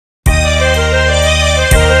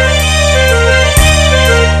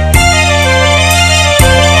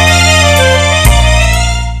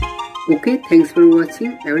Okay, thanks for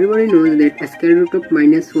watching. Everybody knows that square root of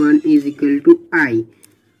 -1 is equal to I.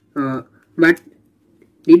 But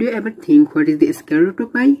did you ever think what is the square root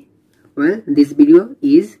of I? Well, this video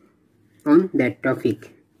is on that topic.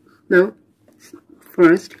 Now,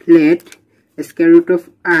 first let square root of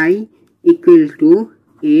I equal to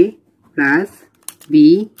A plus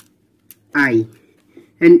B I.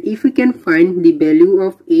 And if we can find the value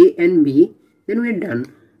of A and B, then we're done.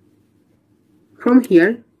 From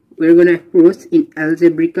here, we're gonna approach in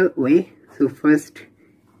algebraical way. So first,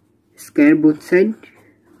 square both sides.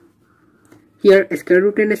 Here, square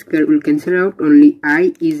root and square will cancel out. Only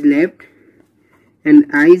I is left, and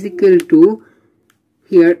I is equal to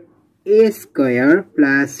here a square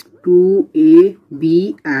plus 2abi.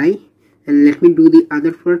 And let me do the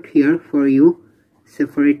other part here for you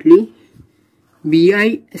separately. Bi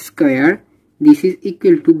square. This is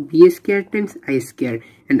equal to b square times I square,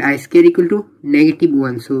 and I square equal to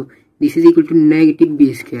 -1. So this is equal to negative b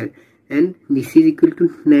square, and this is equal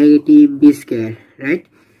to negative b square, right?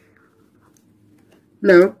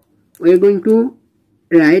 Now we are going to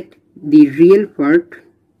write the real part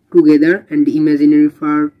together and the imaginary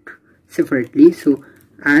part separately. So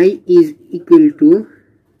I is equal to,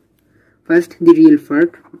 first the real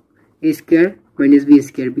part, a square minus b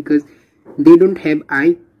square, because they don't have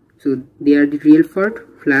I. So they are the real part,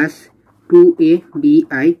 plus 2abi.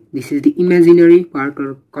 This is the imaginary part or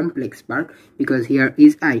complex part, because here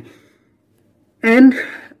is I. And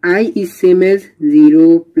I is same as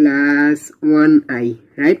 0 plus 1i,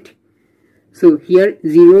 right? So here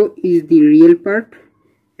 0 is the real part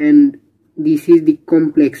and this is the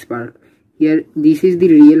complex part. Here this is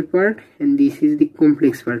the real part and this is the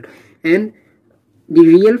complex part. And the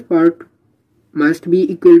real part must be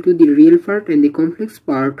equal to the real part and the complex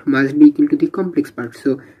part must be equal to the complex part.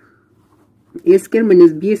 So a square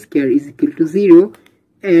minus b square is equal to 0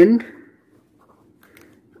 and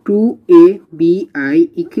 2abi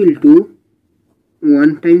equal to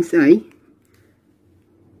 1 times I.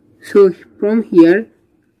 So from here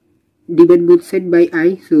divide both sides by I.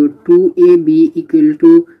 So 2ab equal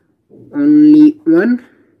to only 1,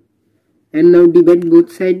 and now divide both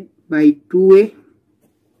sides by 2a.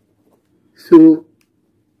 So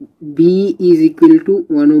b is equal to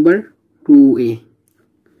 1 over 2a.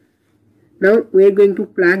 Now we are going to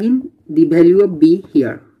plug in the value of b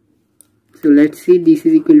here. So let's see, this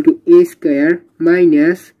is equal to a square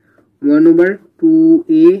minus 1 over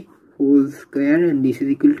 2a whole square, and this is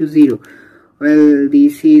equal to 0. Well,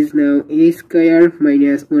 this is now a square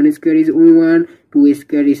minus 1 square is 1, 2a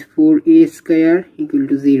square is 4a square equal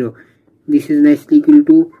to 0. This is nicely equal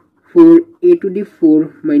to 4a to the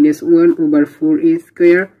 4 minus 1 over 4a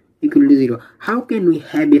square equal to 0. How can we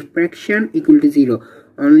have a fraction equal to 0?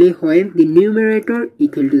 Only when the numerator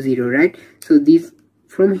equal to 0, right? So this,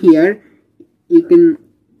 from here you can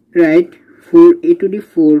write 4a to the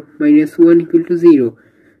 4 minus 1 equal to 0.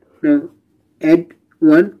 Now add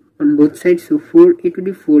 1 on both sides, so 4a to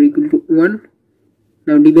the 4 equal to 1.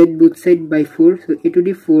 Now divide both sides by 4, so a to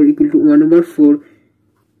the 4 equal to 1 over 4.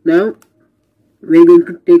 Now we are going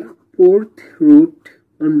to take 4th root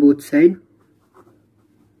on both sides,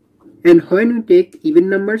 and when we take even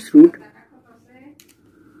numbers root,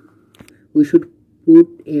 we should put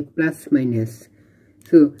a plus minus.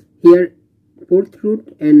 So here 4th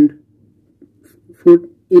root and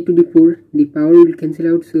 4a to the 4, the power will cancel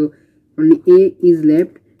out, so only a is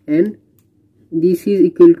left, and this is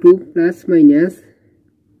equal to plus minus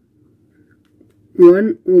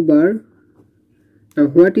 1 over. Now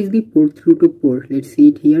what is the 4th root of 4? Let's see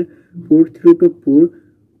it here. 4th root of 4.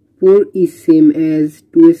 4 is same as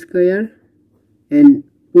 2 square, and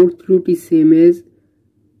 4th root is same as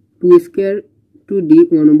 2 square to the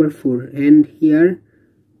 1 over 4. And here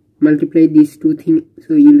multiply these two things,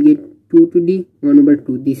 so you'll get 2 to the 1 over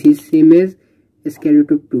 2. This is same as square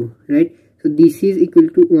root of 2, right? So this is equal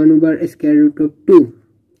to 1 over square root of 2.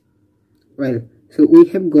 Well, so we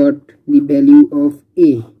have got the value of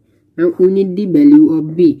a. Now we need the value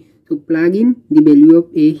of b. So plug in the value of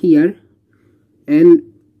a here, and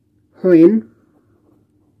when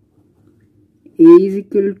a is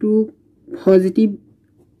equal to positive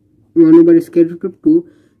 1 over square root of 2,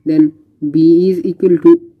 then b is equal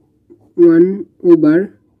to 1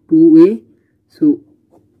 over 2a. So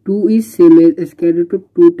 2 is same as square root of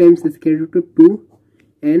 2 times the square root of 2,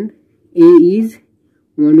 and a is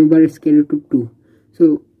 1 over square root of 2.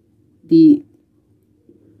 So the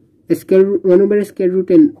 1 over square root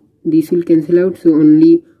and this will cancel out, so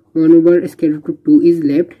only 1 over square root of 2 is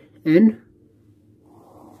left. And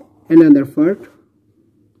another part,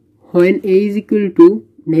 when a is equal to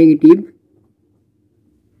negative,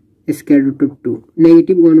 square root of 2,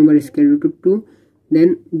 negative 1 over square root of 2.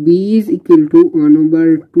 Then b is equal to 1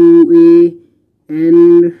 over 2a,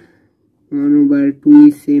 and 1 over 2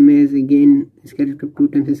 is same as again square root of 2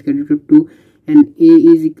 times square root of 2, and a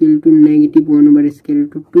is equal to negative 1 over square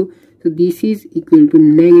root of 2. So this is equal to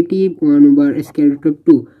negative 1 over square root of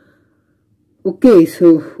 2. Okay,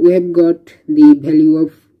 so we have got the value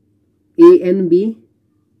of a and b,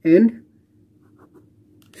 and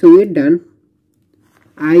so we're done.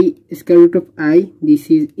 I square root of I, this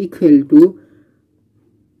is equal to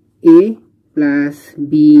a plus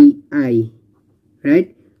bi,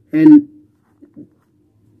 right? And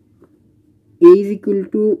a is equal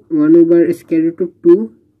to 1 over square root of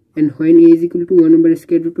 2, and when a is equal to 1 over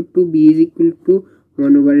square root of 2, b is equal to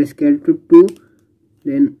 1 over square root of 2,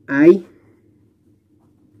 then I,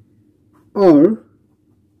 or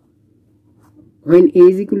when a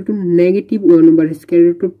is equal to negative 1 over square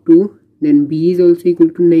root of 2, then b is also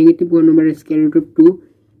equal to negative 1 over square root of 2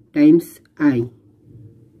 times I.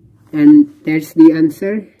 And that's the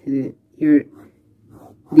answer. Here,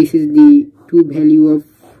 this is the true value of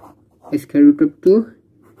square root of 2.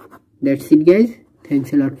 That's it, guys.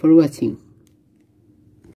 Thanks a lot for watching.